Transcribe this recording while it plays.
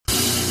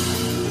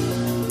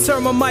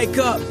Turn my mic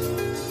up.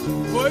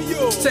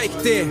 Take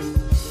there.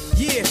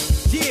 Yeah,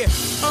 yeah,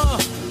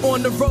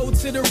 on the road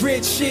to the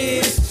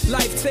riches.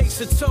 Life takes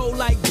a toll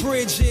like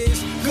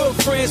bridges. Good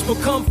friends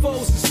become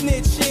foes and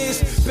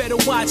snitches. Better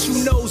watch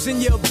who knows in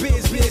your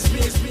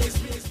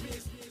business.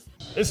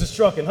 This is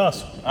Truck and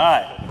Hustle. All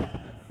right,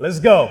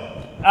 let's go.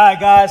 All right,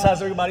 guys,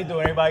 how's everybody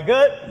doing? Everybody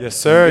good? Yes,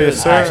 sir.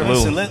 Yes, sir.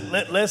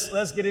 Absolutely. Listen,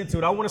 let's get into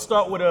it. I want to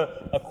start with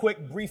a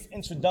quick, brief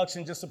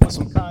introduction just to put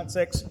some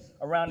context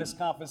around this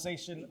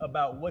conversation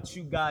about what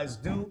you guys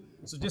do.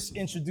 So just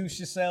introduce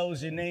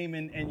yourselves, your name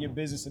and your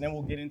business, and then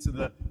we'll get into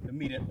the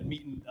meat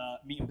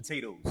and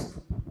potatoes.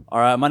 All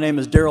right, my name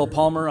is Daryl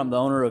Palmer. I'm the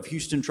owner of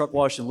Houston Truck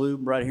Wash and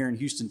Lube right here in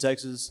Houston,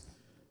 Texas.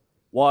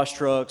 Wash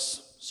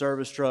trucks,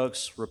 service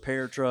trucks,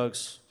 repair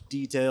trucks,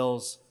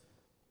 details.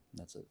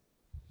 That's it.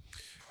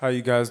 How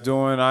you guys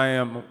doing? I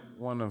am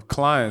one of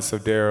clients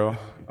of Daryl,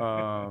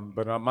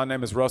 but my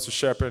name is Russell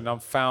Shepard, and I'm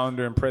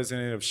founder and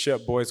president of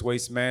Shep Boys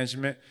Waste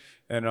Management,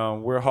 and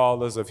we're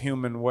haulers of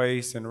human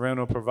waste and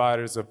rental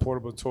providers of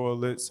portable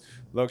toilets,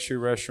 luxury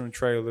restroom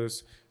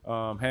trailers,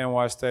 hand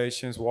wash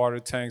stations,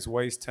 water tanks,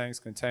 waste tanks,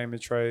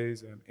 containment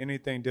trays, and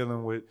anything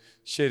dealing with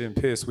shit and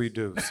piss we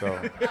do.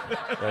 So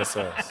that's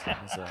us.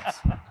 That's us.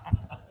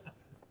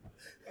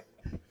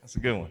 That's a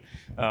good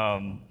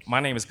one. My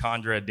name is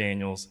Conrad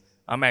Daniels.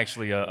 I'm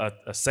actually a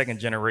second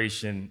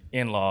generation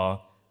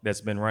in-law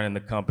that's been running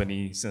the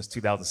company since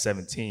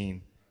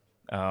 2017.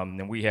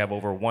 And we have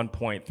over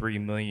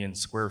 1.3 million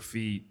square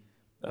feet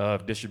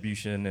of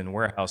distribution and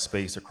warehouse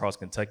space across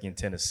Kentucky and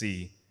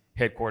Tennessee,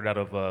 headquartered out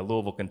of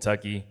Louisville,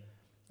 Kentucky.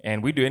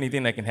 And we do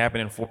anything that can happen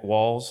in four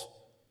walls,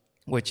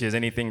 which is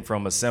anything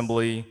from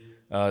assembly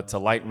to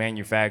light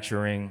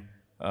manufacturing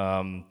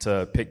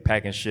to pick,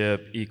 pack, and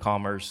ship,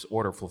 e-commerce,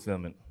 order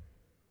fulfillment.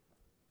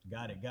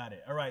 Got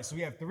it. All right, so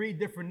we have three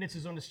different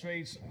niches on the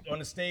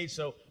stage.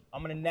 So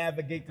I'm gonna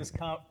navigate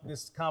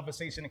this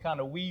conversation and kind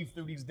of weave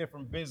through these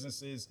different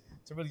businesses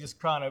to really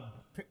just kind of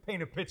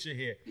paint a picture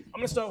here.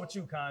 I'm gonna start with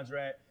you,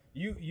 Conrad.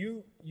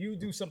 You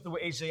do something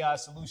with HAI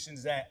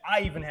Solutions that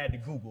I even had to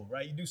Google,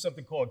 right? You do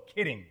something called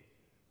kitting,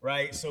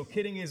 right? So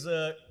kitting is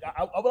I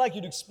would like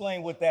you to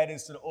explain what that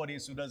is to the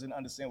audience who doesn't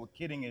understand what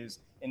kitting is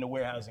in the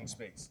warehousing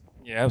space.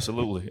 Yeah,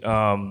 absolutely.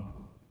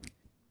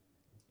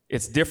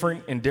 It's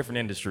different in different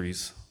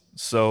industries.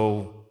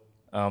 So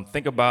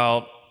think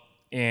about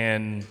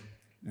in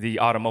the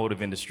automotive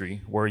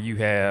industry where you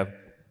have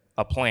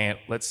a plant.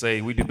 Let's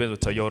say we do business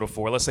with Toyota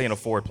Ford. Let's say in a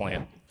Ford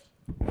plant.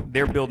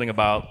 They're building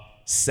about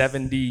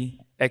 70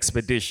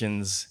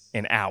 Expeditions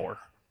an hour.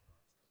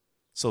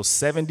 So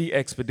 70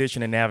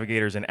 Expedition and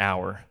Navigators an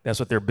hour. That's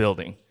what they're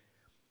building.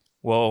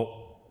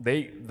 Well,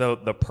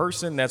 the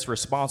person that's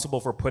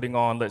responsible for putting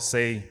on, let's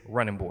say,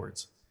 running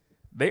boards,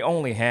 they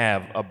only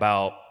have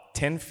about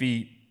 10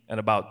 feet and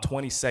about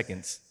 20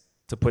 seconds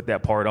to put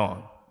that part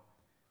on.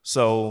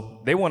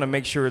 So they want to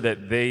make sure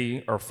that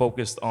they are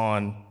focused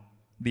on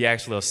the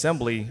actual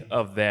assembly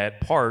of that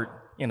part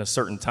in a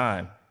certain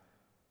time.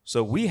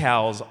 So we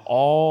house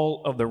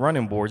all of the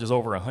running boards. There's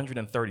over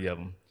 130 of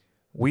them.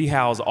 We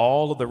house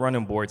all of the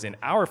running boards in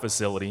our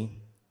facility.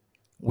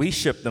 We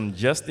ship them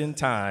just in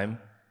time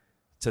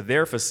to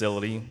their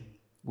facility.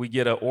 We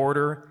get an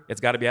order. It's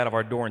got to be out of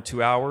our door in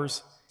 2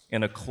 hours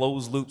in a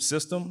closed loop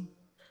system.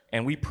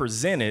 And we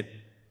present it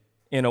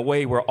in a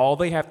way where all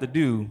they have to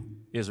do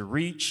is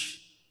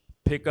reach,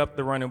 pick up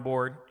the running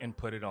board, and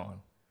put it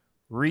on.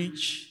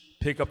 Reach,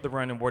 pick up the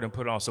running board, and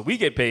put it on. So we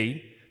get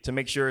paid to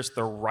make sure it's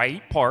the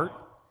right part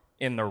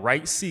in the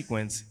right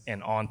sequence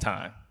and on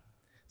time.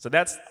 So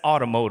that's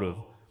automotive.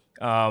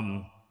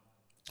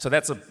 So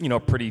that's a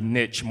pretty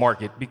niche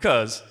market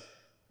because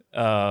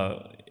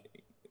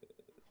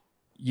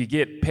you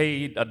get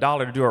paid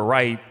 $1 to do it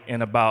right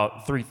and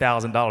about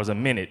 $3,000 a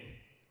minute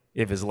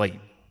if it's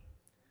late.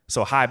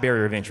 So high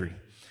barrier of entry.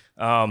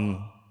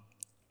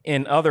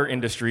 In other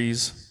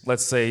industries,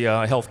 let's say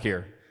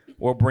healthcare,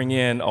 we'll bring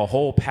in a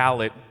whole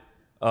pallet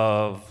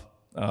of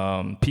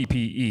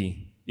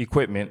PPE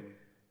equipment,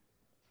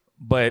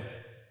 but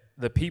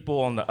the people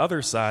on the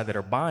other side that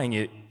are buying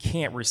it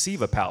can't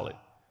receive a pallet.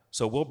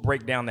 So we'll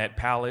break down that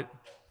pallet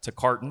to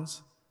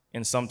cartons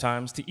and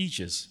sometimes to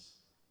eaches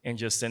and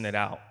just send it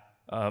out.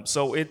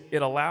 So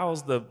it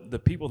allows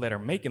the people that are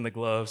making the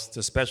gloves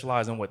to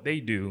specialize in what they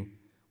do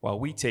while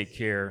we take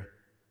care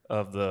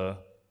of the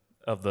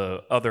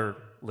other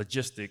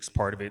logistics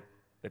part of it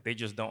that they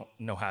just don't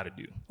know how to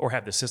do or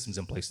have the systems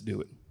in place to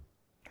do it.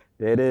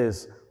 There it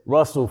is.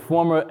 Russell,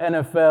 former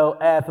NFL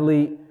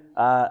athlete.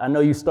 I know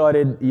you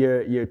started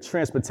your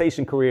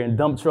transportation career in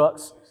dump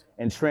trucks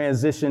and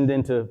transitioned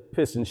into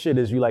piss and shit,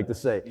 as you like to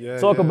say.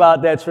 Talk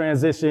about that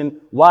transition,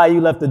 why you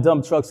left the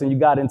dump trucks and you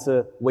got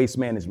into waste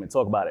management.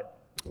 Talk about it.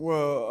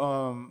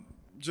 Well,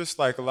 just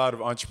like a lot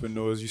of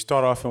entrepreneurs, you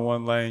start off in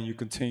one lane, you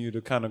continue to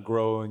kind of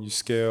grow and you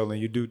scale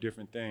and you do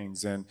different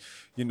things. And,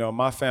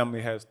 my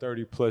family has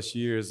 30 plus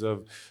years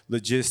of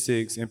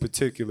logistics, in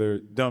particular,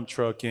 dump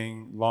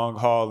trucking, long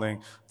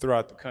hauling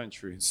throughout the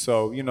country.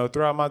 So,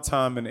 throughout my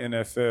time in the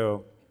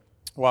NFL,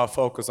 while I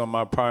focus on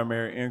my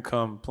primary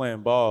income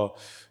playing ball,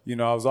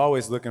 I was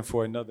always looking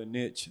for another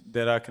niche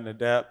that I can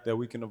adapt, that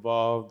we can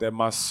evolve, that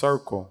my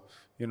circle,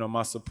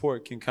 my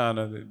support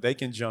they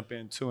can jump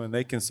into and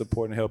they can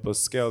support and help us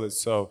scale it.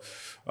 So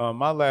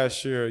my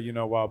last year,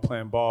 while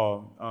playing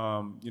ball,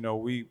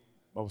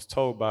 I was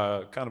told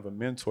by kind of a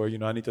mentor,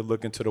 I need to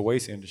look into the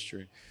waste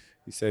industry.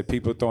 He said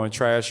people throwing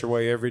trash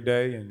away every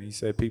day, and he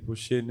said people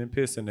shitting and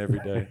pissing every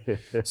day.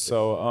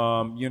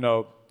 So,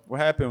 what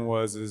happened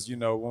was,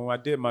 when I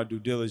did my due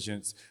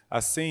diligence,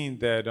 I seen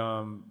that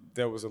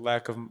there was a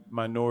lack of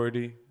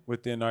minority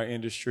within our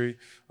industry.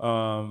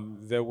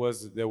 There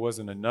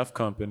wasn't enough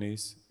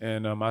companies,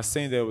 and I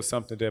seen there was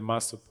something that my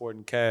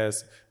supporting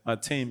cast, my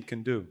team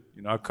can do.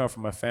 I come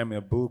from a family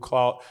of blue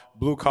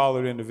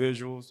collar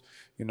individuals.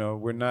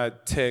 We're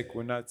not tech,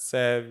 we're not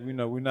savvy,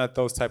 we're not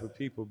those type of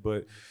people,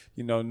 but,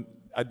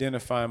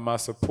 identifying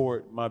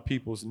my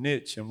people's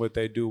niche and what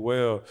they do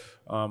well,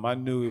 I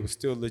knew it was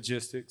still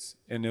logistics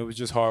and it was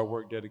just hard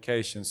work,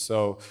 dedication.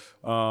 So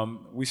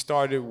we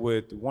started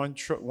with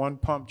one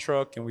pump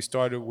truck, and we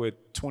started with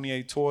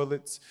 28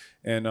 toilets,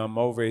 and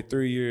over a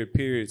 3-year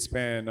period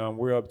span,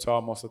 we're up to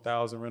almost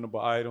 1,000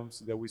 rentable items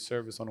that we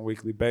service on a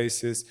weekly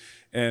basis.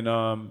 And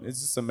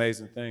it's just an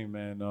amazing thing,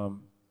 man.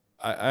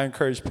 I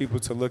encourage people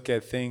to look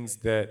at things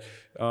that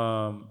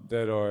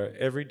are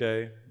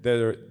everyday,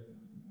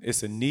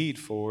 it's a need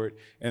for it,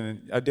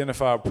 and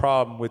identify a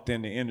problem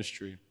within the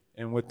industry.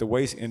 And with the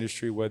waste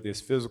industry, whether it's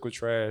physical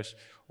trash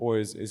or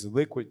is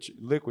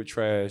liquid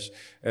trash,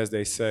 as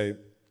they say,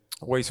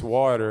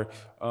 wastewater,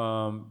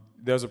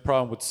 there's a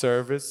problem with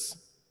service.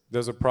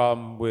 There's a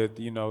problem with,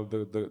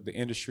 the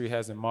industry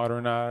hasn't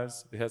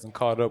modernized. It hasn't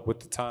caught up with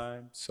the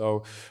time.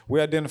 So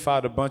we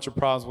identified a bunch of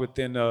problems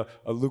within a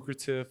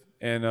lucrative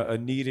and a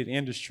needed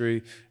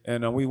industry,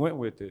 and we went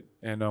with it.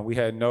 And we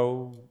had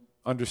no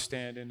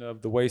understanding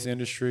of the waste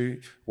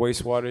industry,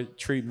 wastewater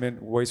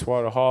treatment,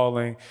 wastewater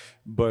hauling,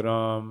 but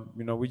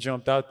we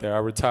jumped out there. I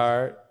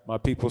retired. My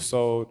people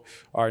sold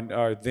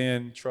our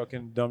then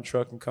dump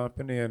trucking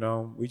company,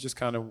 and we just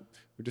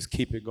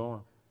keep it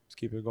going. Just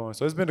keep it going.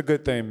 So it's been a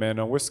good thing, man.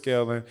 We're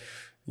scaling.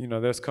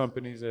 There's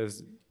companies,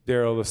 as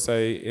Daryl will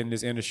say, in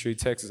this industry,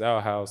 Texas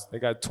Outhouse, they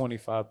got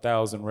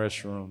 25,000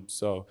 restrooms.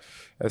 So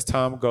as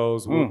time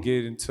goes, we'll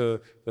get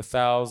into the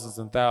thousands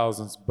and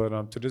thousands.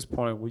 But to this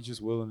point, we just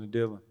willing and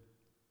dealing.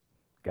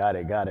 Got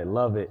it.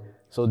 Love it.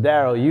 So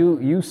Daryl,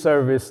 you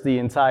service the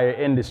entire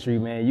industry,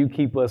 man. You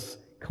keep us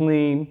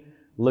clean,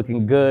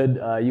 looking good.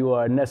 You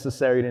are a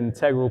necessary and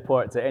integral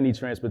part to any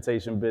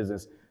transportation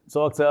business.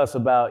 Talk to us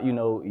about,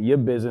 your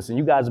business, and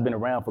you guys have been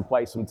around for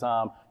quite some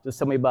time. Just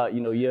tell me about,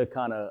 your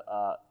kind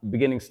of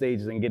beginning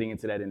stages in getting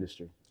into that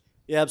industry.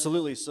 Yeah,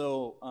 absolutely.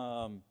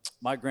 So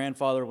my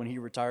grandfather, when he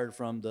retired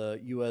from the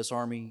U.S.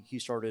 Army, he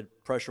started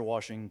pressure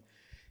washing,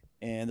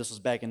 and this was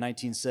back in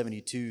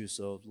 1972,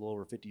 so a little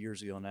over 50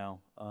 years ago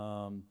now.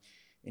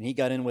 And he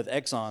got in with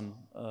Exxon,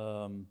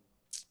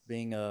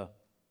 being a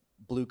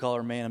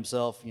blue-collar man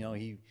himself.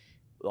 He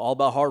all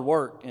about hard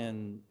work,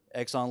 and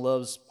Exxon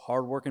loves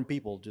hard-working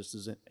people just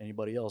as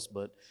anybody else,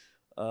 but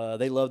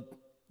they loved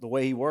the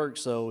way he worked,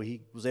 so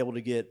he was able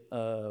to get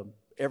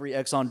every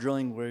Exxon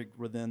drilling rig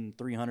within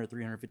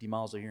 350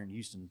 miles of here in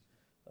Houston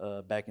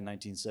back in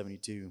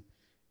 1972.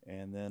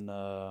 And then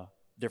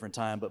different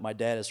time, but my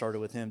dad had started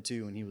with him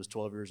too, and he was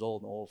 12 years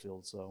old in the oil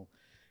field. So,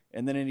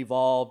 and then it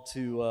evolved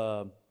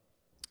to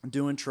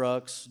doing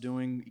trucks,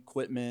 doing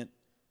equipment,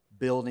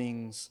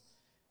 buildings,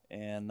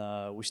 and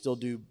we still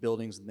do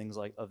buildings and things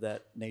like of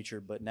that nature.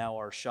 But now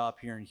our shop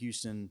here in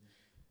Houston,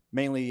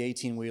 mainly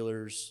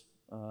 18-wheelers.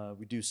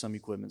 We do some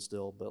equipment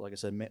still, but like I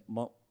said,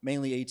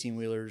 mainly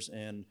 18-wheelers.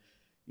 And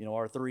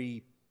our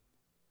 3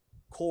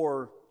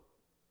 core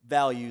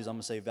values, I'm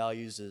gonna say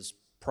values, is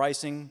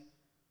pricing,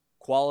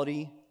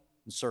 quality,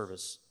 and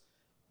service.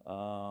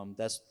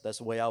 That's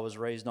the way I was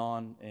raised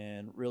on,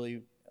 and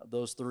really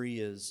those 3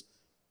 is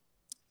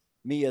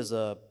me as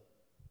the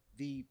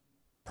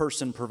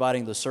person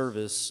providing the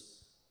service.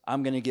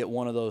 I'm going to get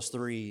one of those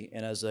 3,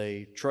 and as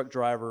a truck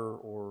driver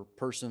or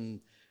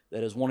person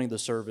that is wanting the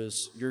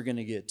service, you're going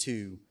to get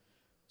 2.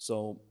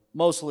 So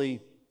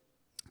mostly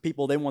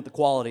people, they want the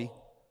quality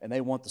and they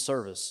want the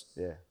service.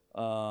 Yeah.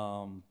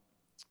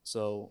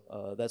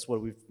 So that's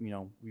what we've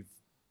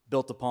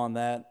built upon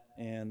that.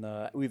 And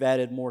we've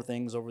added more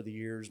things over the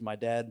years. My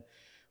dad,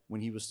 when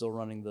he was still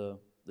running the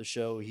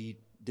show, he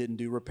didn't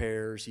do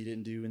repairs, he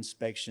didn't do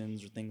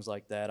inspections or things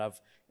like that. I've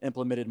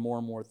implemented more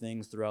and more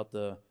things throughout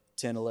the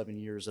 10, 11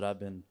 years that I've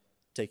been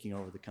taking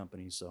over the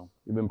company. So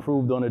you've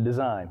improved on the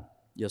design.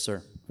 Yes,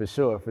 sir. For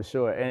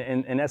sure.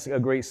 And that's a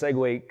great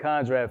segue,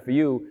 Conrad, for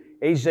you.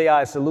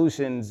 HJI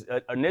Solutions,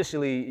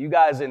 initially, you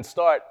guys didn't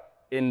start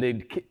in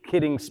the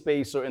kitting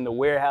space or in the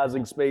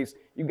warehousing space.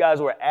 You guys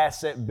were an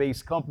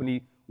asset-based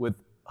company with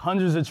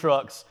hundreds of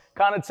trucks.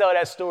 Kind of tell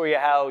that story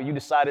of how you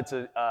decided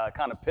to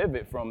kind of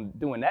pivot from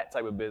doing that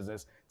type of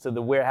business to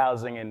the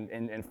warehousing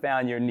and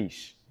found your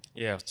niche.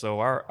 Yeah, so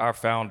our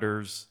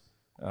founders,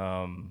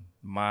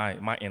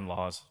 my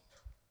in-laws,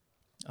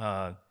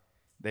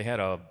 they had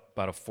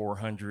about a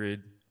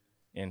 400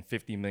 and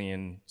 50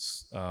 million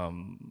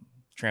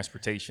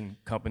transportation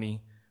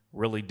company,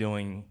 really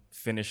doing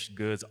finished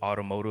goods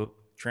automotive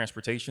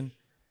transportation.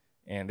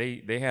 And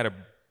they had a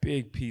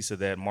big piece of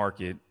that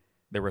market.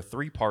 There were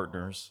 3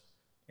 partners,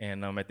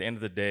 and at the end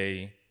of the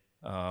day,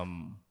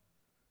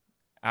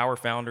 our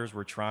founders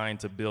were trying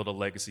to build a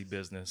legacy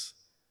business.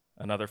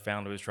 Another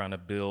founder was trying to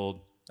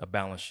build a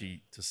balance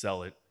sheet to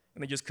sell it,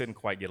 and they just couldn't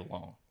quite get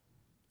along.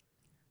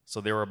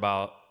 So there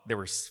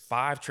were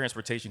 5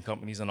 transportation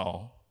companies in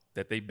all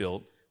that they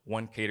built.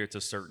 One catered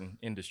to certain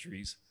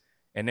industries,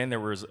 and then there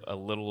was a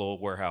little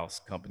old warehouse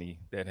company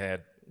that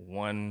had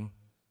 1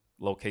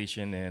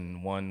 location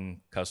and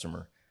 1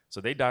 customer.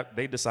 So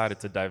they decided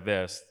to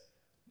divest.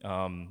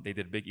 They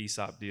did a big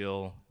ESOP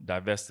deal,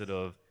 divested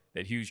of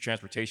that huge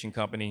transportation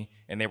company,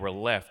 and they were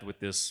left with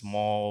this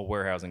small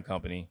warehousing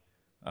company.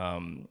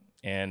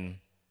 And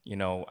you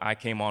know, I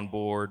came on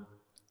board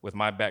with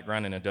my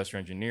background in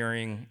industrial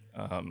engineering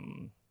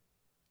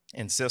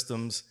and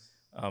systems.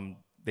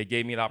 They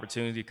gave me the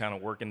opportunity to kind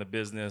of work in the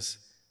business,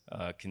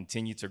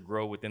 continue to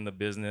grow within the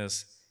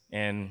business.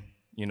 And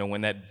you know,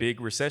 when that big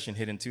recession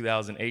hit in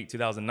 2008,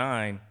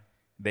 2009,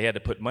 they had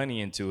to put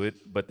money into it,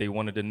 but they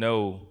wanted to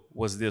know,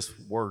 was this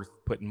worth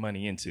putting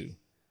money into?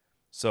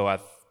 So I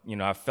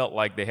felt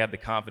like they had the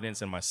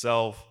confidence in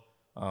myself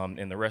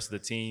and the rest of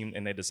the team,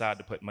 and they decided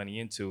to put money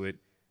into it.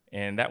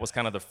 And that was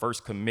kind of the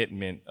first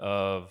commitment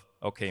of,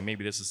 okay,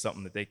 maybe this is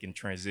something that they can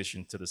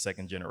transition to the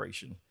second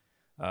generation.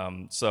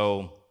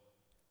 So,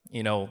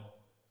 you know,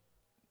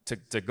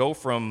 to go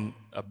from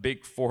a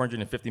big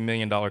 $450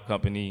 million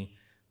company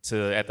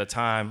to, at the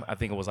time, I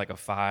think it was like a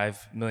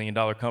 $5 million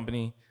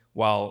company.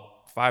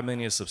 While $5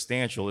 million is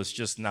substantial, it's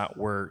just not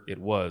where it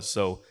was.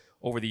 So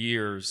over the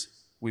years,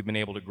 we've been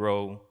able to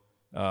grow.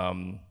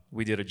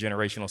 We did a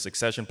generational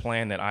succession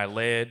plan that I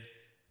led,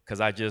 because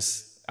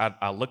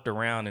I looked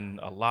around in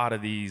a lot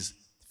of these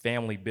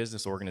family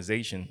business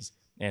organizations,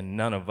 and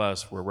none of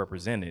us were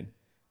represented.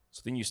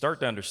 So then you start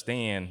to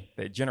understand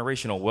that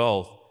generational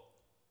wealth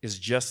is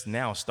just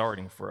now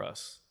starting for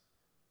us.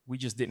 We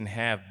just didn't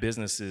have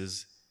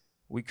businesses.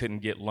 We couldn't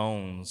get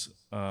loans.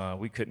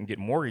 We couldn't get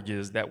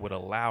mortgages that would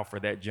allow for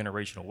that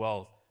generational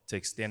wealth to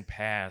extend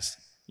past,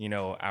 you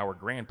know, our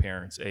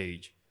grandparents'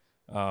 age.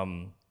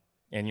 And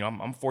you know,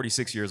 I'm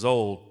 46 years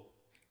old,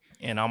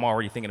 and I'm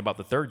already thinking about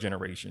the 3rd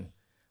generation.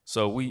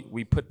 So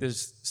we put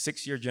this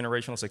 6-year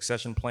generational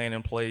succession plan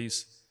in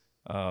place.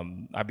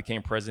 I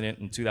became president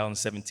in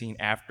 2017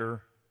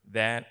 after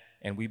that,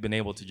 and we've been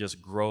able to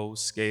just grow,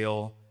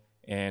 scale,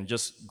 and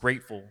just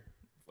grateful,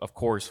 of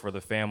course, for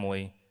the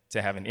family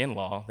to have an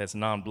in-law that's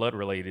non-blood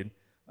related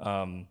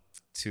to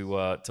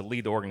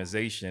lead the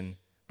organization,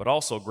 but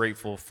also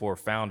grateful for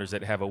founders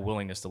that have a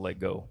willingness to let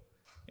go.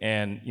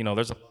 And you know,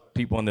 there's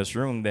people in this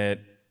room that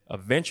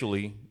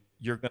eventually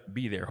you're going to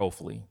be there,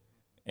 hopefully,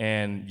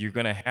 and you're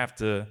going to have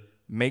to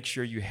make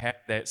sure you have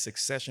that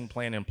succession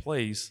plan in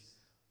place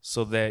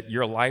so that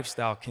your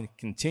lifestyle can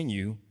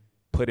continue.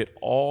 Put it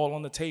all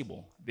on the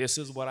table. This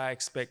is what I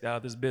expect out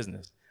of this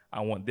business.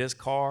 I want this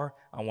car.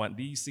 I want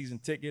these season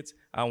tickets.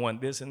 I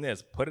want this and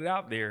this. Put it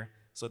out there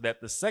so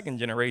that the second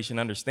generation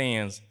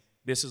understands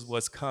this is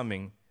what's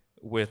coming,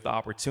 with the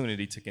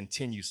opportunity to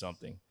continue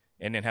something,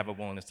 and then have a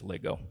willingness to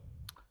let go.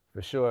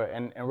 For sure.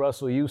 And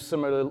Russell, you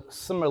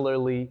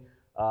similarly,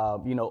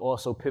 you know,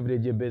 also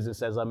pivoted your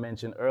business, as I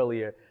mentioned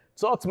earlier.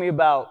 Talk to me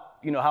about,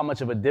 you know, how much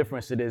of a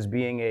difference it is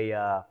being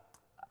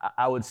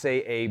I would say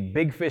a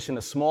big fish in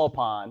a small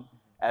pond,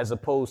 as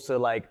opposed to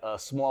like a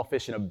small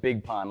fish in a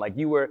big pond. Like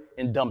you were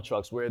in dump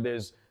trucks, where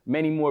there's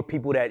many more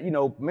people that, you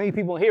know, many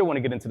people here want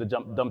to get into the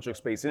dump truck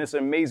space, and it's an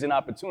amazing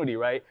opportunity,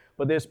 right?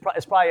 But it's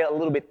probably a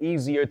little bit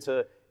easier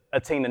to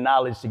attain the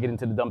knowledge to get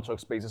into the dump truck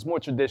space. It's more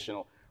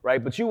traditional,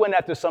 right? But you went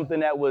after something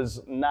that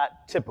was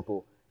not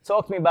typical.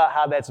 Talk to me about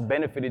how that's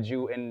benefited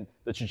you and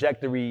the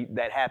trajectory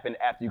that happened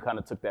after you kind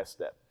of took that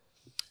step.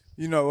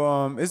 You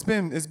know, it's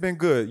been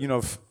good. You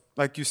know,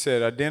 like you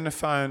said,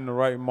 identifying the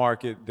right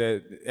market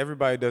that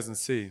everybody doesn't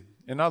see.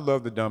 And I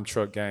love the dump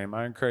truck game.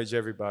 I encourage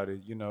everybody.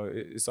 You know,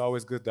 it's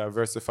always good to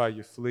diversify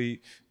your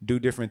fleet, do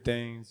different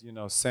things. You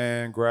know,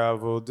 sand,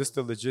 gravel, just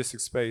the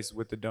logistics space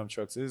with the dump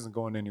trucks. It isn't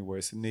going anywhere.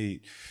 It's a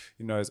need.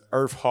 You know, it's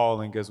earth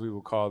hauling, as we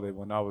would call it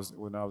when I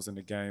was in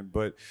the game.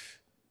 But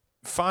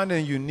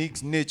finding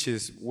unique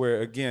niches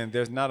where, again,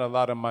 there's not a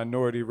lot of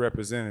minority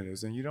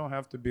representatives, and you don't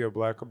have to be a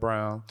black or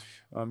brown.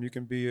 You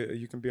can be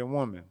a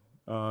woman.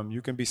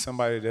 You can be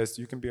somebody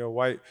you can be a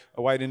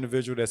white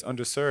individual that's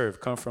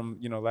underserved, come from,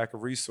 you know, lack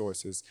of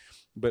resources.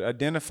 But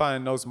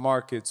identifying those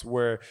markets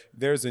where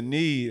there's a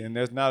need and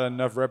there's not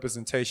enough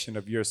representation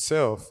of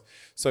yourself,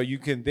 so you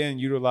can then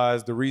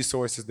utilize the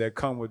resources that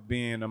come with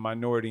being a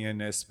minority in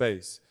that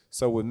space.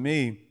 So with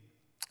me,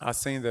 I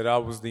seen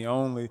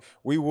that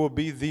we will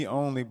be the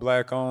only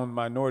black-owned,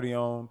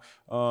 minority-owned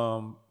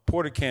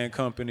porta can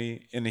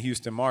company in the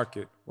Houston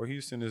market, where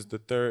Houston is the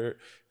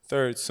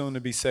third, soon to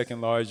be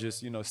second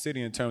largest, you know,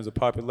 city in terms of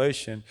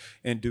population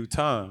in due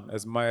time,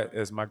 as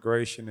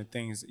migration and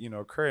things, you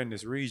know, occur in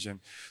this region.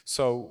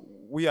 So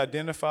we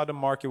identified a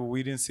market where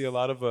we didn't see a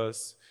lot of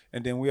us,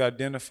 And then we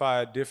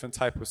identified different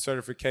type of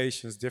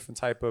certifications, different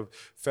type of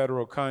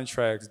federal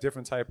contracts,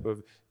 different type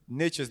of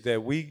niches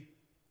that we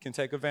can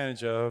take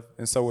advantage of.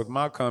 And so with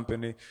my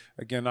company,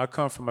 again, I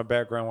come from a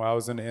background where I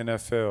was in the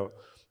NFL.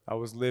 I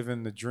was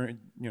living the dream,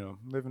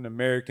 living the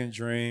American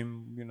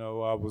dream.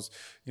 I was,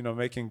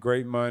 making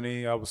great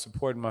money. I was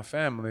supporting my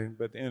family,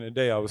 but at the end of the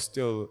day, I was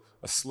still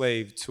a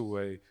slave to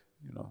a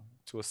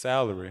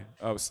salary.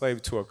 I was a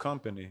slave to a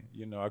company.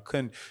 I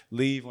couldn't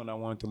leave when I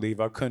wanted to leave.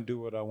 I couldn't do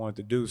what I wanted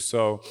to do.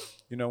 So,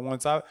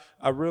 once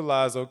I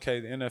realized, okay,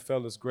 the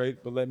NFL is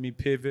great, but let me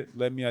pivot,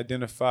 let me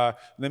identify,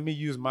 let me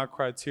use my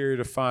criteria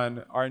to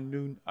find our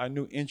new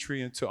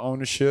entry into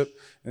ownership,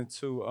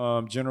 into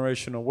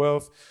generational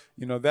wealth.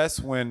 That's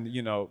when,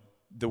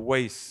 the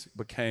waste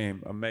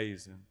became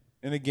amazing.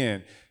 And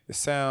again, it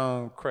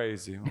sounds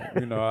crazy.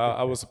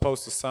 I was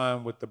supposed to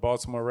sign with the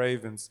Baltimore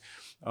Ravens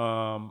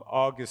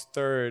August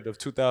 3rd of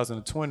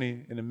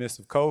 2020 in the midst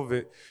of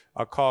COVID.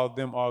 I called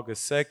them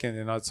August 2nd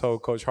and I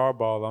told Coach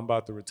Harbaugh, I'm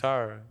about to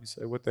retire. He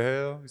said, what the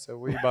hell? He said,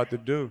 what are you about to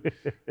do?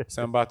 I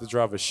said, I'm about to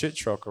drive a shit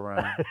truck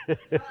around.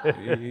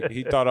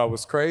 He thought I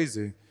was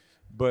crazy.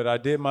 But I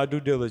did my due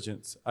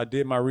diligence. I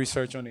did my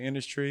research on the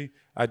industry,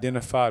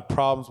 identified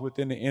problems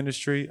within the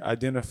industry,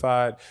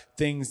 identified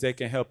things that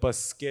can help us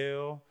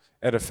scale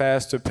at a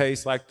faster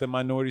pace, like the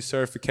minority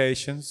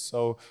certifications.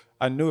 So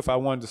I knew if I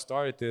wanted to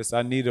start at this,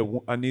 I needed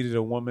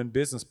a woman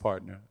business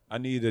partner. I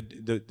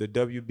needed the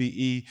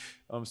WBE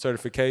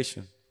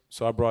certification.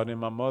 So I brought in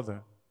my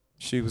mother.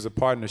 She was a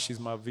partner. She's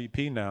my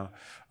VP now.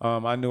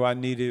 I knew I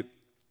needed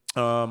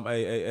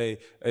a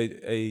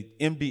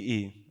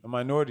MBE, a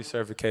minority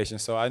certification.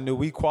 So I knew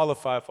we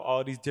qualified for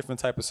all these different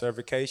type of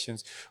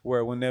certifications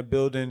where when they're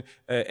building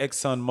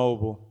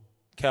ExxonMobil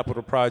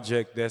capital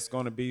project that's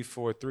going to be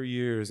for 3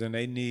 years and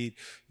they need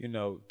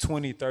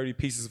 20, 30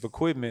 pieces of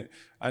equipment,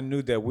 I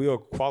knew that we'll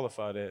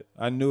qualify that.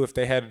 I knew if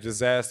they had a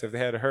disaster, if they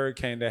had a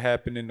hurricane that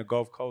happened in the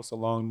Gulf Coast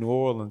along New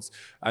Orleans,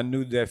 I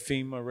knew that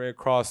FEMA, Red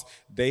Cross,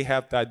 they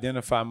have to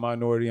identify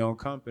minority-owned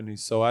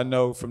companies. So I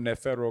know from that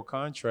federal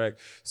contract,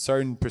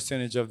 certain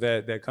percentage of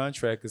that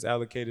contract is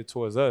allocated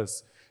towards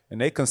us.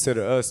 And they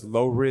consider us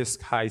low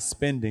risk, high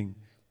spending,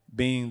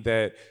 being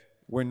that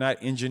we're not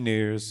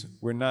engineers,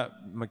 we're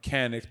not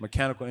mechanics,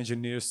 mechanical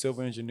engineers,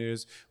 civil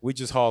engineers, we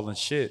just hauling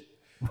shit.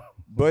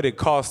 But it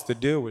costs to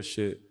deal with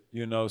shit,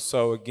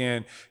 So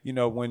again,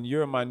 when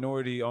you're a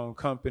minority-owned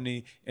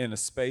company in a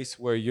space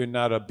where you're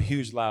not a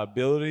huge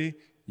liability,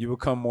 you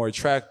become more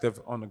attractive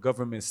on the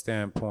government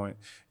standpoint,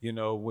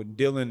 when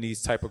dealing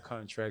these type of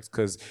contracts,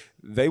 because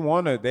they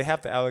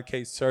have to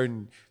allocate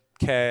certain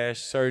cash,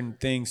 certain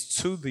things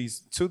to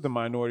the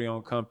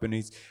minority-owned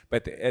companies,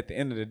 but at the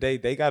end of the day,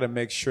 they got to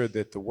make sure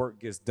that the work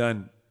gets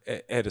done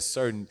at a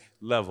certain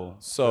level.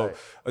 So right.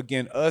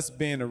 Again, us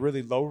being a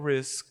really low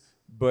risk,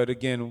 but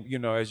again,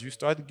 as you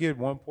start to get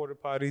one porta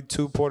potty,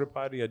 two porta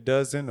potty, a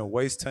dozen, a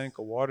waste tank,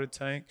 a water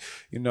tank,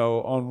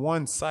 on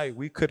one site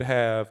we could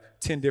have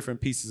 10 different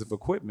pieces of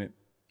equipment.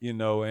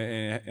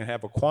 And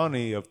have a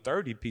quantity of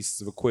 30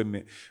 pieces of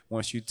equipment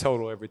once you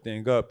total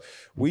everything up.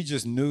 We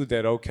just knew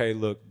that, okay,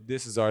 look,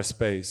 this is our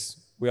space.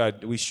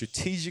 We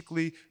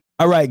strategically.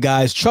 All right,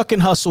 guys, Truck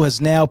and Hustle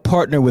has now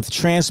partnered with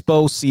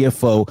Transpo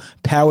CFO,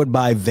 powered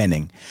by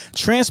Venning.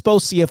 Transpo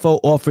CFO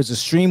offers a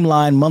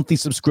streamlined monthly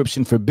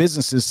subscription for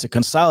businesses to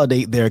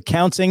consolidate their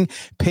accounting,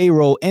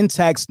 payroll, and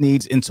tax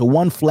needs into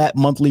one flat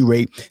monthly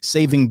rate,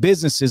 saving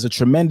businesses a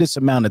tremendous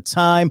amount of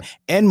time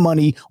and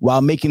money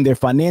while making their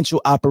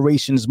financial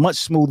operations much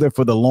smoother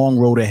for the long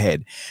road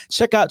ahead.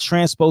 Check out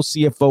Transpo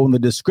CFO in the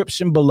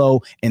description below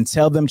and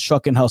tell them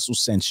Truck and Hustle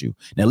sent you.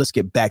 Now let's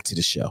get back to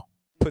the show.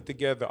 Put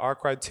together our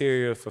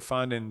criteria for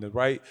finding the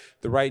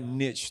right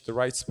niche, the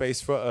right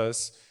space for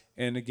us,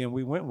 and again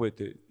we went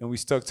with it and we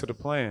stuck to the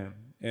plan.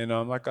 And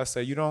like I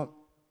said,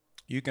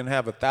 you can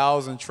have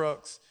 1,000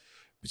 trucks,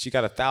 but you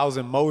got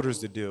 1,000 motors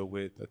to deal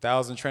with,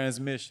 1,000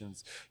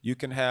 transmissions. You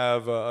can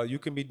have you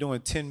can be doing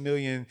 $10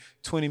 million,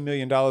 $20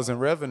 million in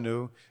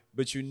revenue,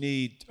 but you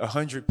need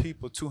 100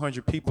 people,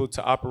 200 people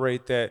to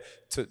operate that,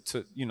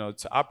 to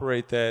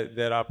operate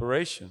that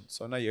operation.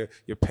 So now your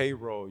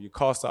payroll, your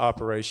cost of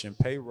operation,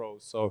 payroll.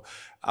 So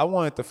I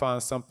wanted to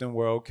find something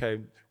where, okay,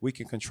 we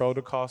can control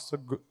the cost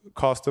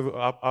of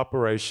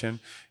operation.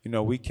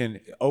 We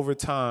can over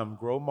time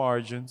grow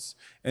margins,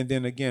 and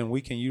then again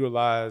we can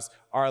utilize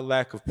our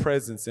lack of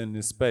presence in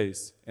this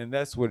space, and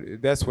that's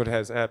what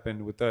has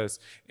happened with us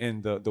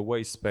in the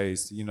waste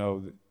space.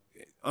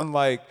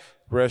 Unlike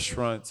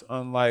restaurants,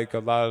 unlike a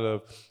lot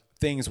of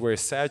things where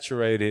it's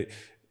saturated,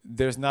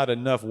 there's not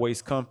enough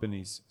waste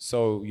companies.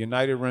 So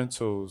United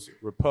Rentals,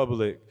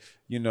 Republic,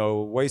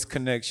 Waste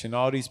Connection,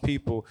 all these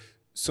people,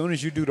 as soon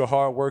as you do the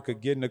hard work of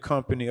getting the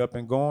company up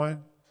and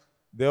going,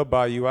 they'll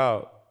buy you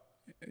out.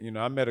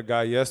 I met a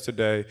guy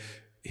yesterday,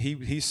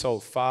 he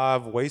sold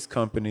 5 waste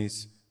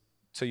companies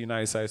to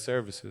United Site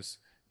Services.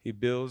 He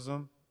builds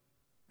them.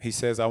 He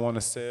says, I want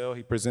to sell.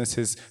 He presents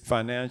his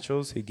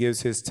financials. He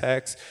gives his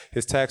tax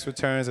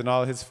returns and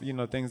all his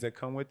things that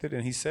come with it,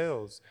 and he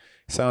sells.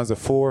 He signs a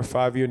 4 or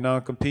 5 year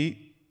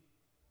non-compete,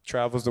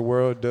 travels the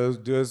world,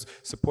 does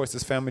supports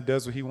his family,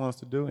 does what he wants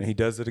to do, and he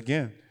does it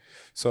again.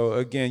 So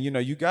again,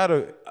 you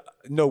gotta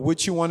know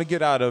what you want to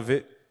get out of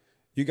it.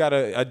 You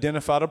gotta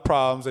identify the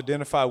problems,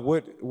 identify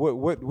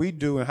what we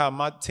do, and how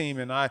my team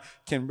and I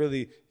can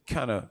really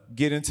kind of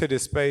get into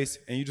this space,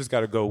 and you just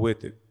gotta go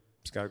with it.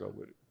 Just gotta go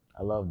with it.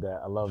 I love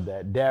that. I love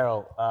that.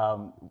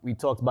 Daryl, we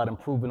talked about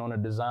improving on the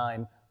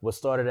design. What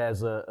started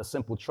as a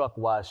simple truck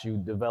wash, you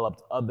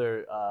developed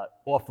other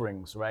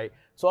offerings, right?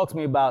 Talk to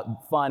me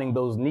about finding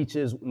those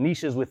niches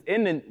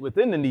within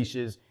the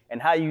niches,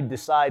 and how you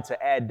decide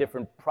to add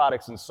different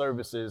products and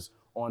services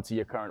onto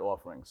your current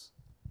offerings.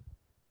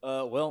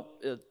 Well,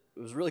 it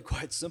was really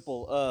quite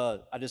simple.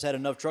 I just had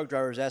enough truck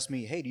drivers ask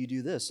me, "Hey, do you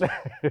do this?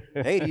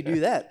 Hey, do you do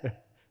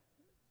that?"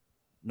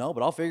 No,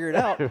 but I'll figure it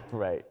out.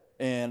 Right.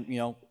 And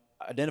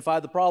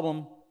identified the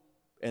problem,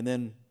 and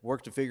then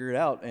worked to figure it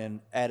out,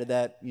 and added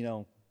that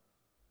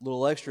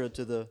little extra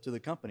to the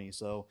company.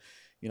 So,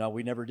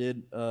 we never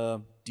did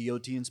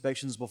DOT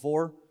inspections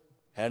before.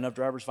 Had enough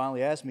drivers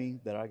finally ask me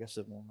that I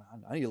said, well,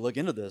 I need to look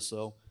into this.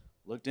 So,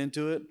 looked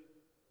into it,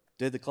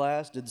 did the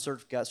class,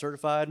 got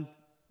certified,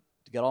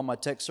 got all my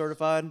techs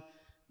certified,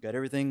 got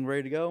everything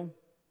ready to go.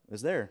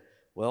 It's there.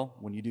 Well,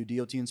 when you do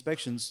DOT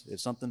inspections, if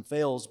something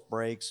fails,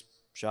 brakes,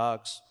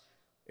 shocks,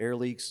 air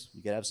leaks,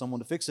 you gotta have someone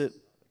to fix it.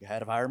 You had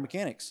to hire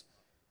mechanics,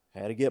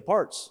 had to get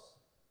parts.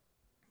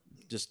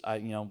 Just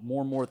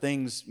more and more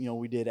things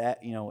we did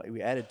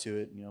we added to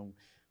it.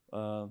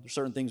 There's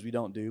certain things we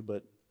don't do,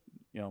 but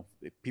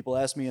if people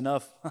ask me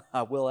enough,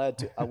 I will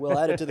add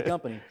it to the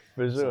company.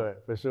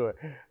 For sure.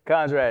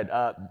 Conrad,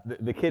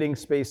 the kitting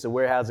space, the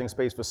warehousing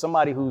space, for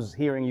somebody who's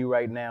hearing you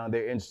right now and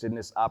they're interested in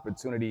this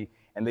opportunity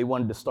and they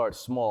wanted to start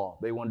small,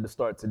 they wanted to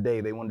start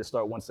today, they wanted to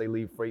start once they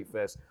leave Freight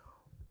Fest,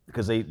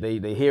 because they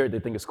hear it, they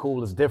think it's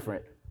cool, it's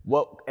different.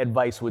 What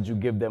advice would you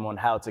give them on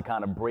how to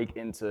kind of break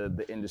into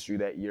the industry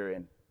that you're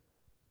in?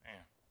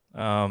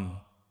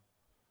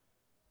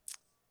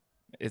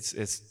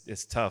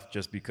 It's tough,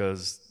 just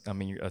because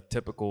a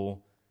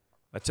typical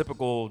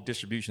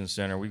distribution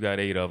center, we've got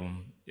 8 of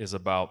them, is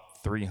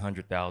about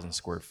 300,000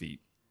 square feet.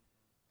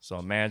 So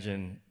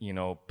imagine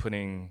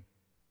putting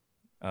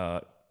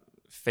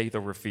faith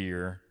over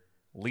fear,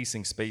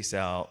 leasing space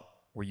out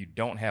where you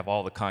don't have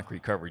all the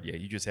concrete covered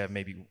yet. You just have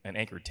maybe an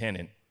anchor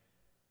tenant,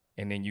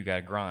 and then you got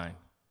to grind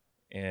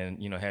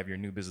and have your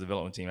new business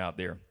development team out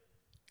there.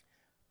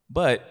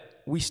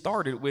 But we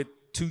started with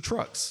 2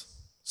 trucks.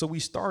 So we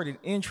started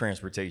in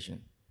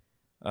transportation.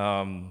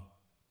 I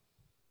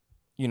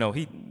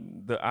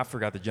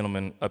forgot the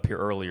gentleman up here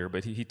earlier,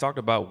 but he talked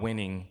about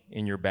winning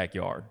in your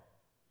backyard.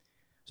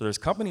 So there's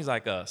companies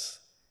like us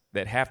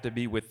that have to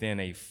be within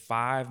a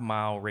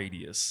 5-mile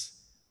radius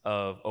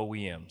of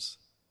OEMs.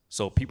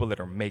 So people that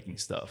are making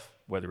stuff,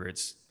 whether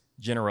it's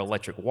General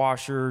Electric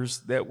washers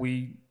that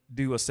we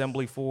do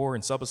assembly for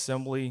and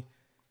subassembly,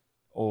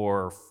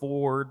 or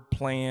Ford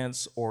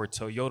plants or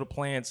Toyota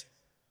plants.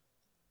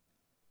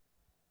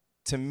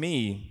 To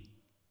me,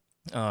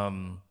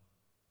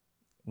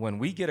 when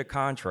we get a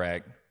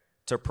contract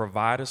to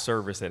provide a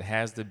service that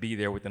has to be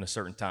there within a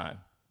certain time,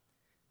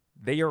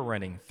 they are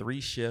running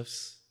 3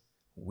 shifts,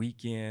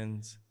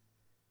 weekends,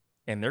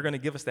 and they're going to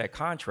give us that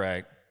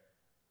contract,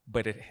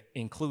 but it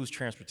includes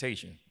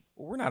transportation.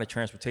 We're not a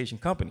transportation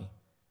company.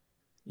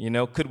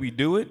 Could we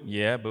do it?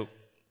 Yeah, but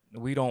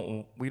we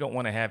don't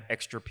want to have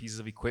extra pieces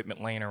of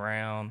equipment laying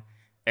around,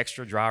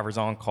 extra drivers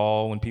on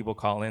call when people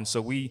call in,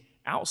 so we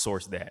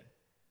outsource that.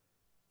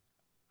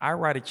 I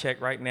write a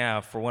check right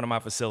now for one of my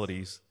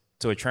facilities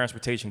to a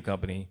transportation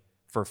company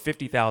for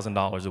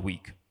 $50,000 a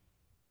week.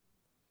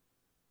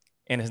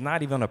 And it's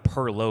not even a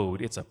per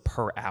load, it's a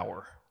per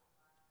hour.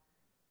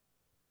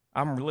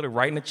 I'm literally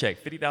writing a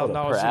check,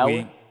 $50,000 a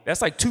week.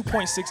 That's like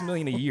 $2.6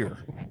 million a year.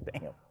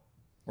 Damn.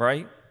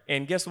 Right?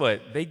 And guess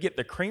what? They get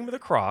the cream of the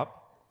crop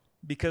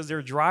because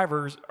their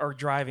drivers are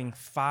driving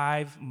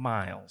 5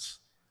 miles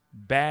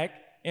back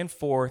and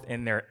forth,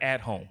 and they're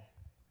at home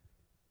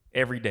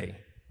every day.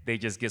 They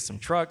just get some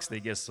trucks, they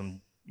get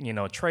some,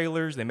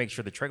 trailers. They make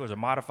sure the trailers are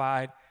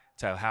modified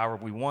to however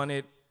we want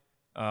it.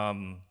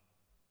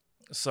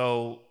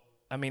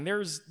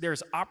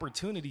 There's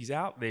opportunities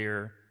out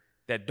there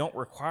that don't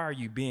require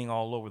you being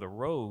all over the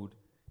road,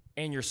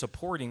 and you're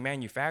supporting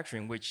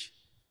manufacturing, which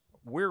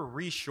we're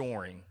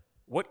reshoring.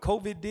 What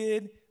COVID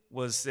did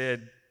was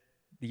said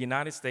the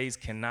United States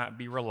cannot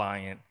be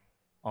reliant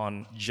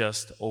on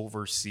just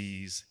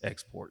overseas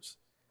exports.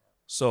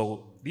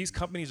 So these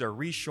companies are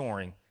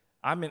reshoring.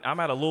 I'm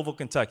out of Louisville,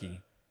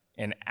 Kentucky.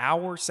 An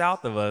hour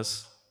south of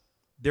us,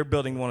 they're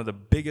building one of the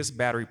biggest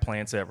battery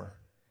plants ever,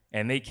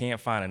 and they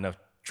can't find enough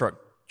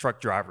truck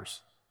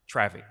drivers,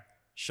 traffic,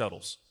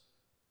 shuttles,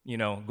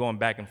 going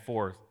back and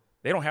forth.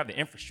 They don't have the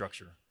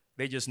infrastructure.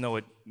 They just know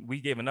it. We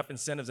gave enough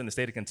incentives in the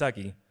state of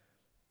Kentucky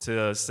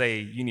to say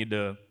you need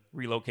to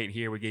relocate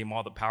here. We gave them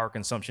all the power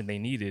consumption they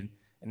needed,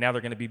 and now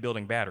they're going to be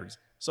building batteries.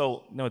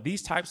 So,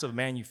 these types of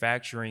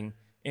manufacturing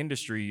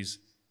industries,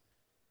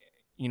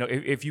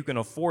 if you can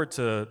afford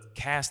to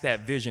cast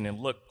that vision and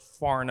look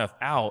far enough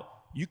out,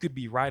 you could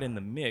be right in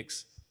the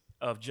mix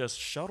of just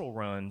shuttle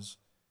runs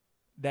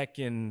that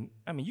can,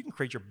 I mean, you can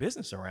create your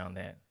business around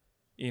that,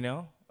 you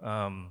know?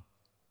 No,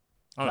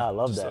 I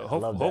love just, that. I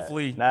love that.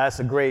 hopefully. Nah, that's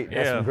some great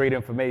Because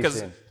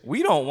information.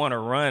 we don't want to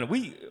run.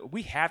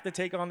 We have to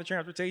take on the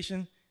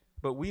transportation,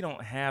 but we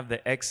don't have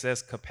the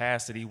excess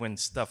capacity when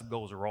stuff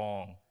goes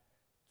wrong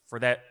for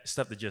that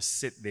stuff to just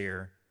sit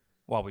there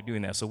while we're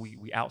doing that. So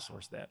we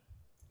outsource that.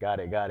 Got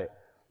it.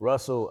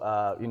 Russell,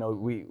 you know,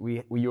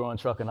 we were on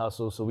Truck and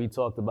Hustle, so we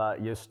talked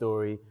about your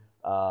story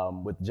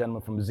with the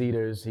gentleman from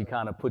Zeters. He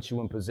kind of put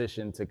you in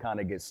position to kind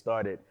of get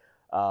started.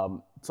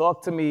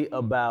 Talk to me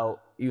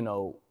about, you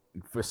know,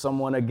 for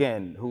someone,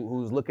 again,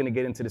 who's looking to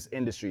get into this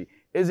industry,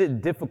 is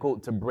it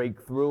difficult to break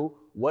through?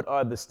 What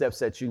are the steps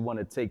that you want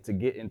to take to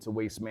get into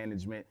waste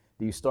management?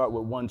 Do you start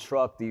with one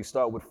truck? Do you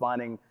start with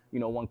finding, you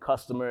know, one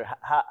customer?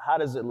 How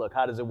does it look?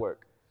 How does it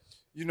work?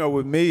 You know,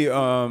 with me,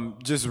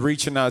 just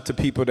reaching out to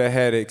people that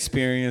had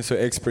experience or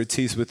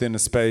expertise within the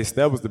space,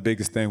 that was the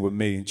biggest thing with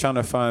me. Trying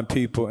to find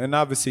people, and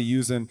obviously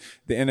using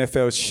the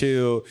NFL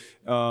Shield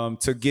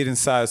to get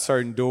inside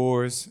certain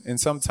doors. And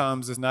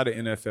sometimes it's not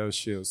an NFL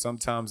Shield.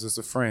 Sometimes it's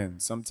a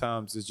friend.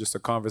 Sometimes it's just a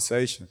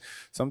conversation.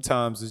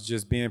 Sometimes it's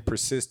just being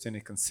persistent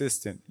and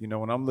consistent. You know,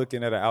 when I'm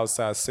looking at an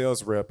outside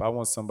sales rep, I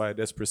want somebody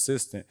that's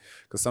persistent,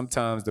 because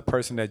sometimes the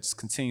person that just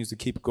continues to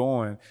keep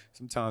going,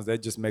 sometimes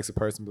that just makes a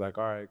person be like,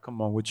 all right, come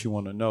on, what you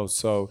want to know.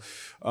 So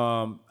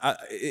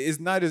it's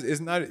not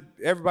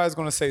everybody's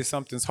going to say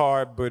something's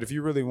hard, but if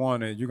you really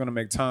want it, you're going to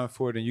make time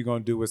for it, and you're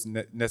going to do what's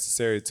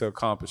necessary to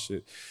accomplish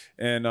it.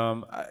 And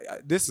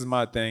this is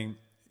my thing.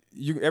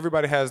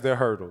 Everybody has their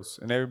hurdles,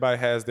 and everybody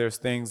has their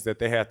things that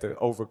they have to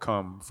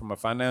overcome from a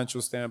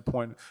financial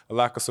standpoint, a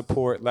lack of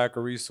support, lack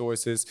of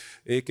resources.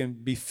 It can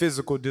be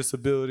physical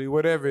disability,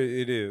 whatever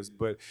it is.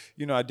 But,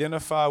 you know,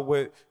 identify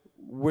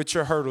what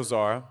your hurdles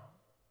are,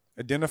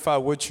 identify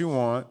what you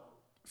want,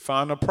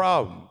 find a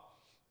problem.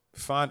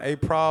 Find a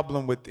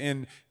problem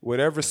within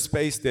whatever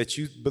space that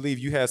you believe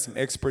you have some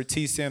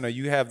expertise in, or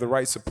you have the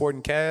right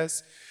supporting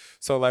cast.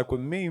 So like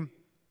with me,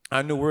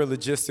 I knew we're a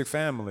logistic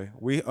family.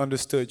 We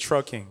understood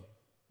trucking.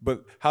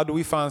 But how do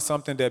we find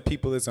something that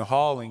people isn't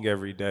hauling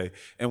every day?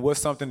 And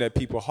what's something that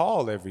people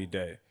haul every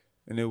day?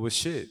 And it was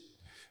shit.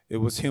 It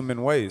was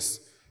human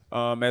waste.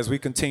 As we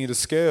continue to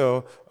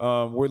scale,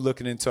 we're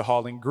looking into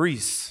hauling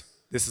grease.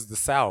 This is the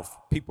South.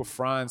 People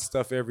frying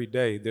stuff every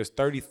day. There's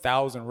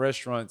 30,000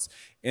 restaurants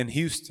in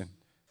Houston.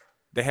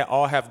 They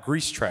all have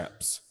grease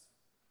traps,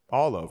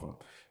 all of them.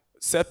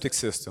 Septic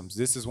systems.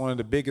 This is one of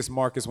the biggest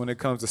markets when it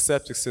comes to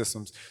septic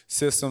systems.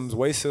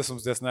 Waste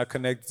systems that's not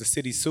connected to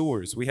city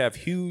sewers. We have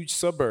huge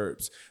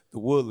suburbs, the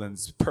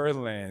Woodlands,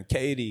 Pearland,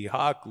 Katy,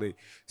 Hockley.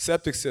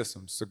 Septic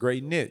systems, it's a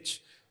great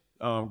niche.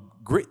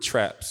 Grit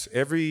traps.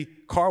 Every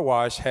car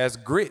wash has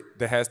grit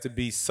that has to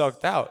be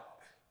sucked out.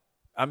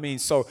 I mean,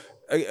 so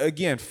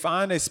again,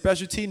 find a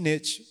specialty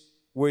niche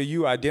where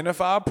you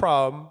identify a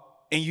problem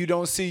and you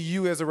don't see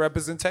you as a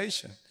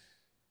representation.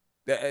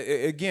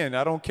 Again,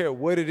 I don't care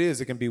what it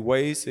is. It can be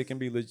waste. It can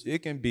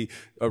be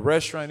a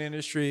restaurant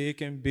industry. It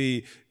can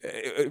be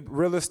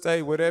real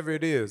estate, whatever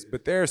it is.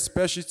 But there are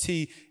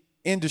specialty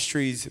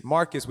industries,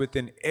 markets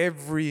within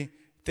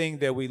everything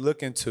that we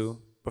look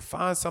into. But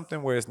find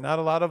something where it's not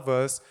a lot of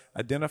us,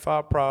 identify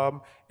a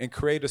problem, and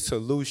create a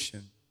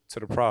solution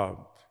to the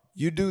problem.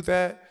 You do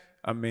that,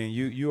 I mean,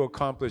 you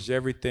accomplish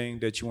everything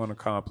that you want to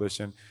accomplish.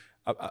 And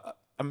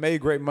I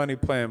made great money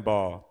playing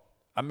ball.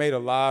 I got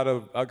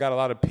a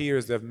lot of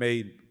peers that have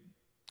made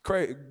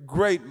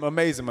great,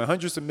 amazing money,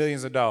 hundreds of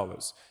millions of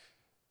dollars.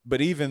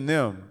 But even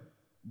them,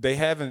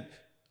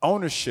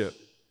 ownership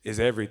is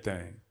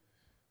everything.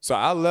 So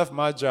I left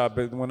my job,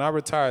 but when I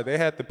retired, they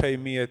had to pay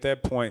me at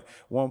that point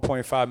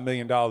 $1.5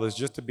 million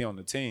just to be on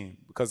the team,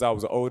 because I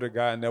was an older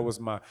guy and that was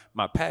my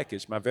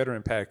package, my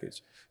veteran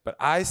package. But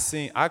I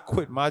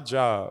quit my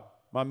job,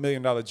 my $1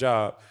 million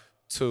job,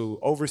 to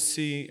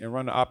oversee and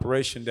run an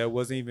operation that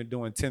wasn't even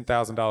doing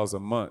 $10,000 a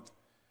month,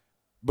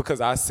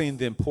 because I seen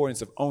the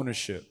importance of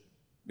ownership.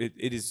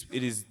 It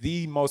is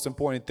the most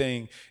important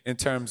thing in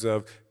terms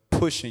of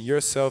pushing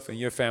yourself and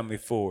your family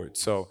forward.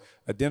 So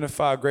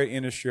identify a great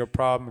industry or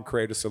problem and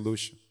create a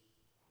solution.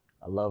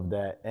 I love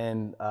that.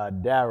 And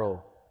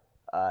Daryl,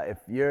 if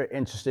you're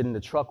interested in the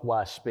truck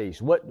wash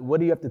space, what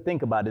do you have to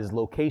think about? Is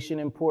location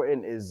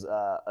important? Is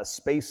a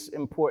space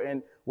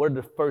important? What are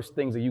the first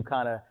things that you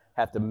kind of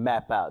have to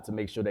map out to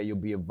make sure that you'll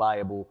be a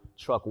viable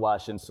truck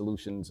wash and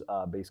solutions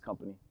based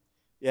company?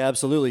 Yeah,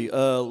 absolutely.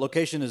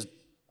 Location is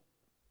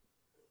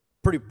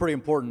pretty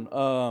important.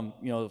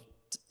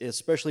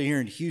 Especially here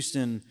in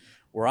Houston,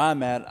 where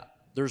I'm at,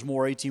 there's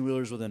more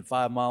 18-wheelers within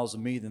 5 miles of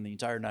me than the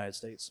entire United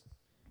States.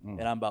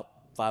 And I'm about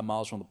 5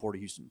 miles from the Port of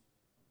Houston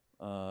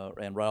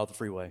and right off the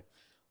freeway.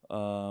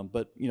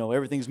 But,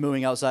 everything's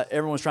moving outside.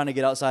 Everyone's trying to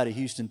get outside of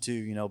Houston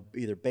to,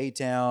 either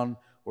Baytown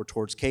or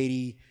towards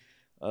Katy.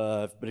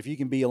 But if you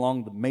can be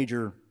along the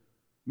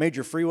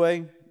major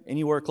freeway,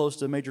 anywhere close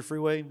to a major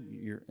freeway,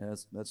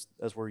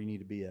 that's where you need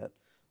to be at.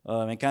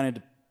 And kind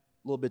of a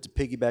little bit to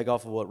piggyback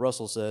off of what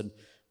Russell said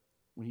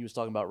when he was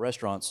talking about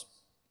restaurants,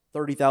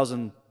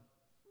 30,000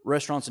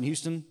 restaurants in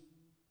Houston,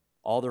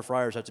 All their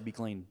fryers have to be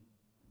clean.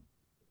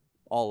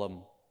 All of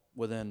them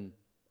within,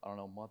 I don't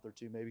know, a month or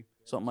two maybe,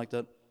 something like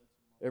that.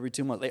 Every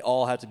 2 months, they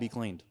all have to be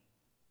cleaned.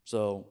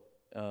 So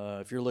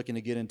if you're looking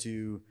to get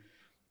into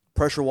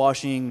pressure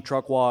washing,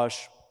 truck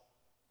wash,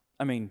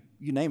 I mean,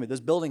 you name it, this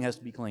building has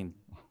to be clean.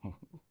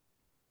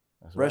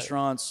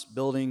 Restaurants,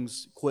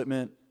 buildings,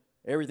 equipment,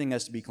 everything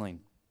has to be clean.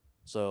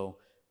 So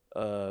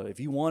if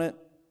you want it,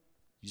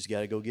 you just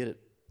got to go get it.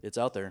 It's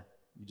out there.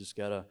 You just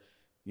got to,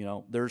 you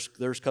know,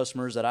 there's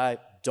customers that I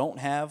don't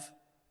have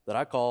that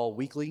I call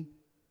weekly,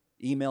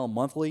 email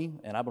monthly,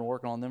 and I've been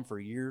working on them for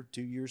a year,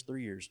 2 years,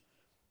 3 years.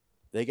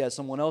 They got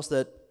someone else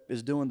that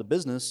is doing the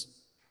business,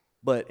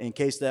 but in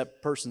case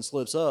that person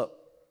slips up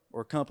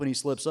or company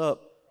slips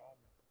up,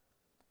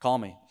 call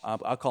me.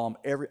 I call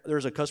them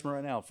there's a customer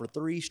right now, for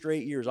 3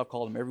 straight years, I've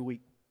called him every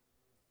week.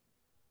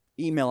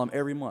 Email him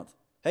every month.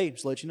 Hey,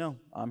 just to let you know,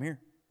 I'm here.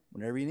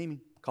 Whenever you need me,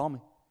 call me.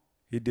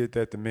 He did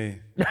that to me.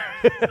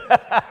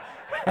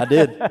 I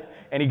did.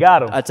 And he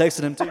got him. I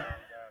texted him too.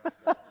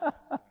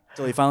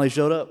 Until he finally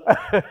showed up.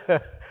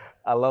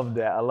 I love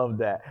that. I love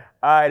that.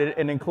 All right,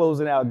 and in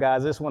closing out,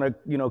 guys, I just want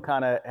to,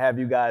 kind of have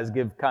you guys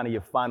give kind of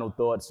your final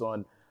thoughts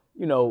on,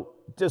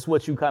 just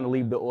what you kind of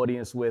leave the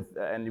audience with,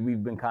 and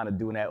we've been kind of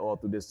doing that all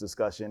through this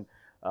discussion.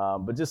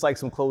 But just like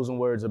some closing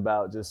words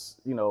about just,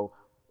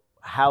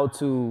 how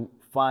to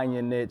find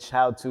your niche,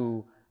 how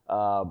to,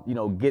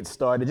 get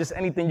started, just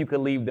anything you could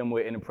leave them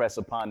with and impress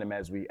upon them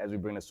as we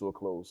bring this to a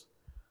close.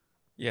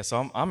 Yeah,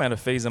 so I'm at a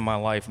phase in my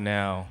life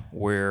now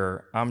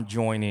where I'm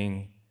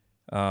joining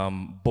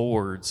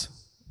boards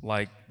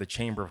like the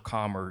Chamber of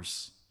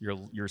Commerce,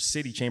 your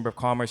city Chamber of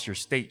Commerce, your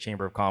state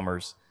Chamber of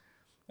Commerce.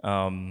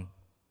 I'm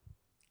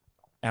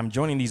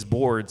joining these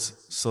boards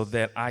so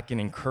that I can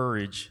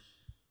encourage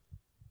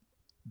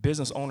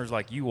business owners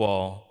like you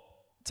all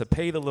to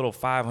pay the little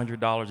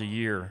 $500 a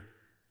year,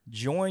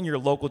 join your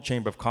local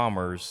Chamber of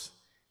Commerce,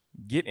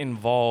 get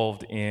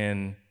involved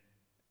in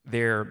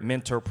their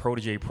mentor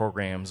protege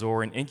programs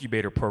or an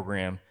incubator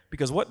program,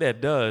 because what that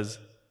does,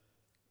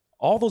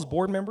 all those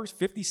board members,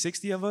 50,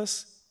 60 of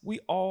us, we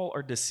all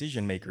are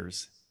decision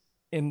makers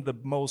in the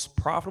most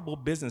profitable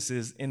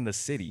businesses in the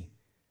city.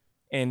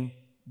 And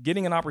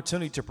getting an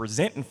opportunity to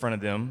present in front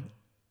of them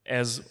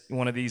as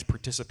one of these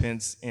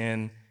participants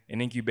in an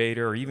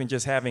incubator, or even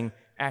just having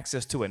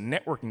access to a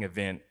networking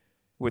event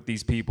with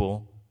these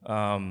people,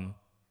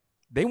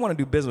 they want to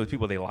do business with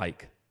people they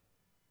like.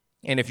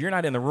 And if you're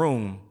not in the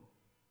room,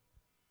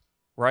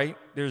 right,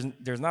 there's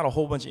not a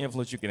whole bunch of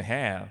influence you can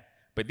have.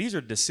 But these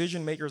are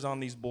decision makers on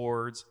these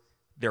boards.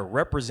 They're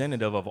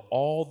representative of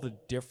all the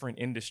different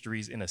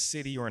industries in a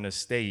city or in a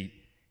state.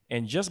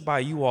 And just by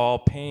you all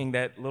paying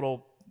that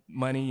little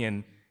money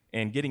and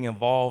getting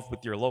involved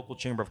with your local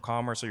Chamber of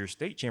Commerce or your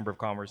state Chamber of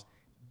Commerce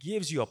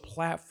gives you a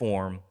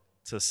platform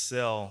to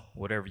sell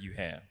whatever you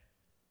have.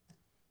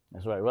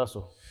 That's right,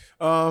 Russell.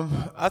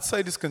 I'd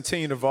say just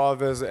continue to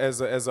evolve as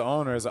an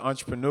owner, as an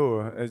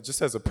entrepreneur,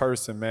 just as a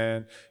person,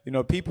 man.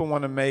 People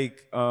want to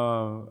make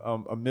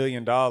 $1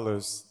 million,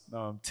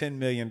 $10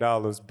 million,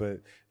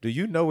 but do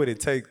you know what it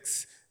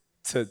takes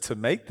to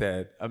make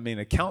that? I mean,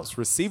 accounts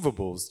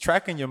receivables,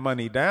 tracking your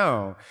money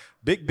down.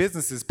 Big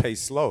businesses pay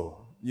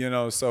slow.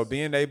 So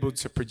being able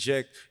to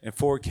project and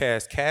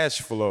forecast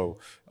cash flow,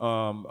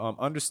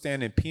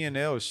 understanding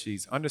P&L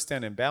sheets,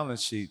 understanding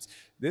balance sheets.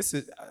 This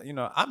is,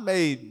 I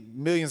made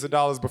millions of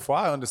dollars before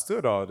I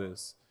understood all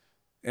this.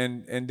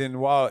 And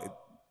then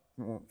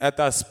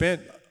after I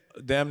spent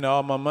damn near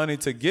all my money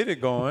to get it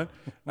going,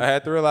 I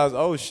had to realize,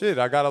 oh shit,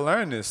 I got to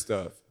learn this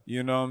stuff.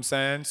 You know what I'm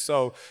saying?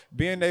 So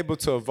being able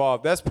to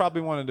evolve, that's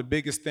probably one of the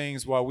biggest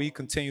things why we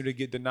continue to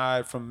get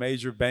denied from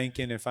major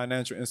banking and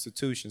financial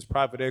institutions,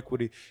 private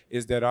equity,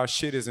 is that our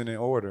shit isn't in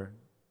order.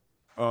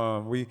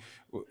 We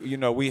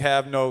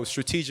have no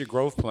strategic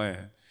growth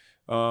plan.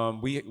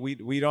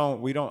 We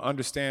don't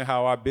understand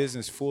how our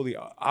business fully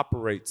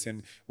operates,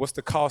 and what's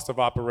the cost of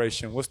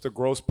operation, what's the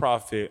gross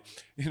profit,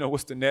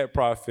 what's the net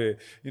profit,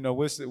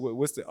 what's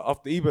the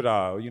off the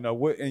EBITDA,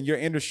 what in your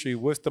industry,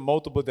 what's the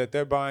multiple that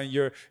they're buying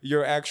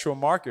your actual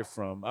market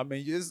from. I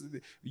mean,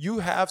 you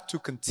have to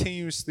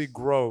continuously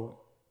grow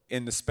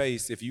in the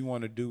space if you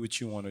want to do what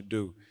you want to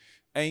do.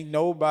 Ain't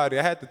nobody,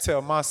 I had to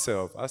tell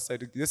myself, I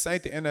said, this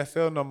ain't the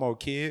NFL no more,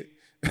 kid.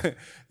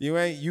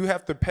 You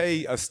have to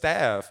pay a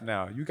staff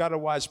now. You got to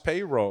watch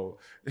payroll.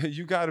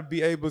 You got to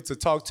be able to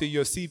talk to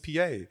your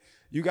CPA.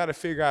 You got to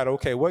figure out,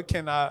 okay, what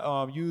can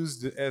I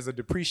use as a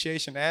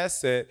depreciation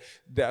asset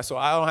so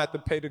I don't have to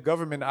pay the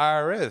government,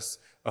 IRS,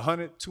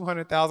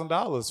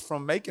 $200,000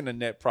 from making a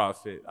net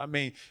profit. I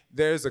mean,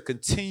 there's a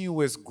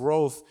continuous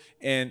growth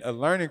and a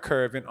learning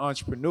curve in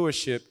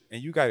entrepreneurship,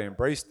 and you got to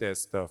embrace that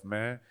stuff,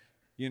 man.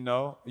 You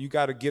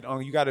got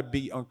to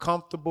be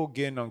uncomfortable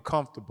getting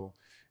uncomfortable.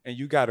 And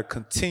you got to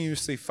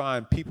continuously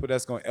find people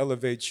that's going to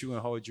elevate you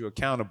and hold you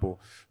accountable,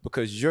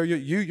 because you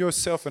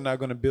yourself are not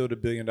going to build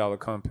 $1 billion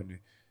company.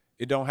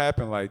 It don't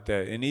happen like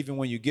that. And even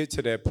when you get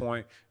to that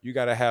point, you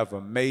got to have an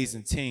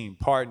amazing team,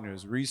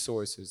 partners,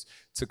 resources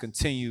to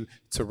continue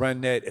to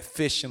run that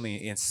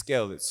efficiently and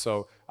scale it.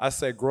 So I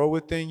say grow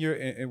within your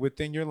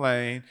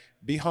lane,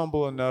 be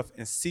humble enough,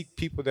 and seek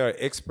people that are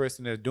experts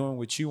and that are doing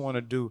what you want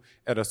to do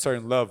at a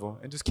certain level,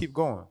 and just keep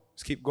going.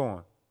 Just keep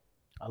going.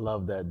 I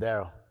love that,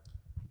 Daryl.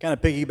 Kind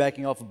of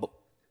piggybacking off of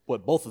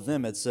what both of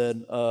them had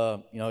said,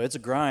 it's a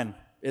grind.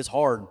 It's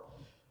hard.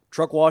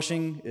 Truck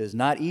washing is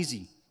not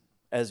easy,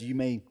 as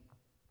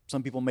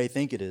some people may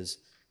think it is.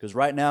 Because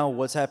right now,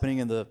 what's happening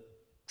in the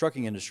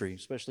trucking industry,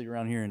 especially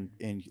around here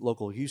in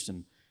local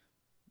Houston,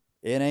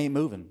 it ain't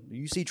moving.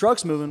 You see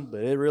trucks moving,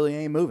 but it really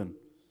ain't moving.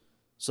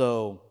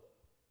 So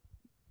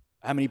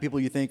how many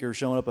people you think are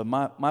showing up at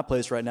my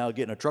place right now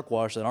getting a truck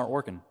wash that aren't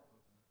working?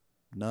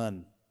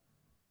 None.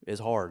 It's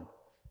hard.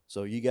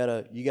 So you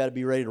gotta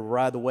be ready to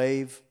ride the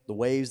waves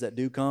that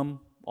do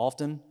come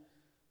often,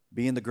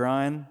 be in the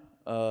grind,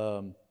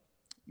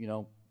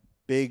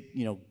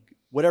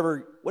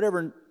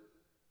 whatever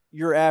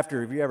you're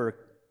after. If you ever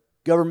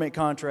government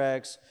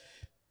contracts,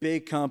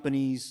 big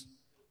companies,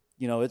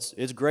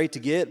 it's great to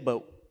get,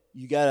 but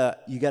you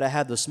gotta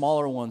have the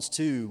smaller ones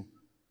too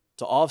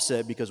to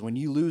offset, because when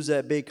you lose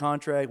that big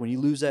contract, when you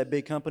lose that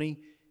big company,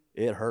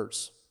 it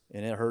hurts,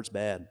 and it hurts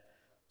bad.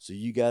 So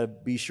you got to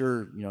be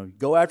sure,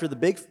 go after the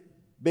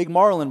big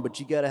marlin, but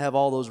you got to have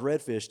all those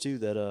redfish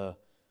too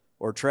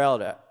or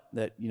trout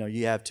that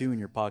you have too in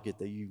your pocket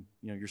that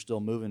you're still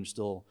moving,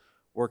 still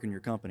working your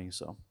company.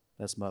 So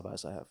that's my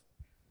advice I have.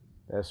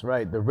 That's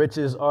right. The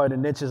riches are the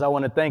niches. I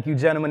want to thank you,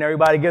 gentlemen.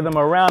 Everybody give them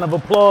a round of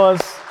applause.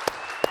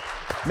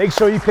 Make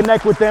sure you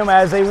connect with them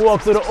as they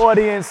walk through the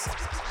audience.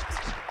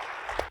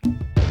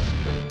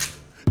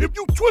 If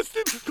you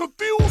twisted,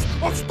 confused,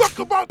 or stuck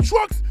about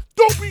trucks,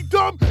 don't be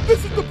dumb.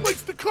 This is the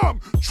place to come.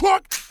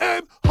 Truck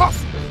and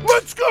hustle.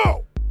 Let's go.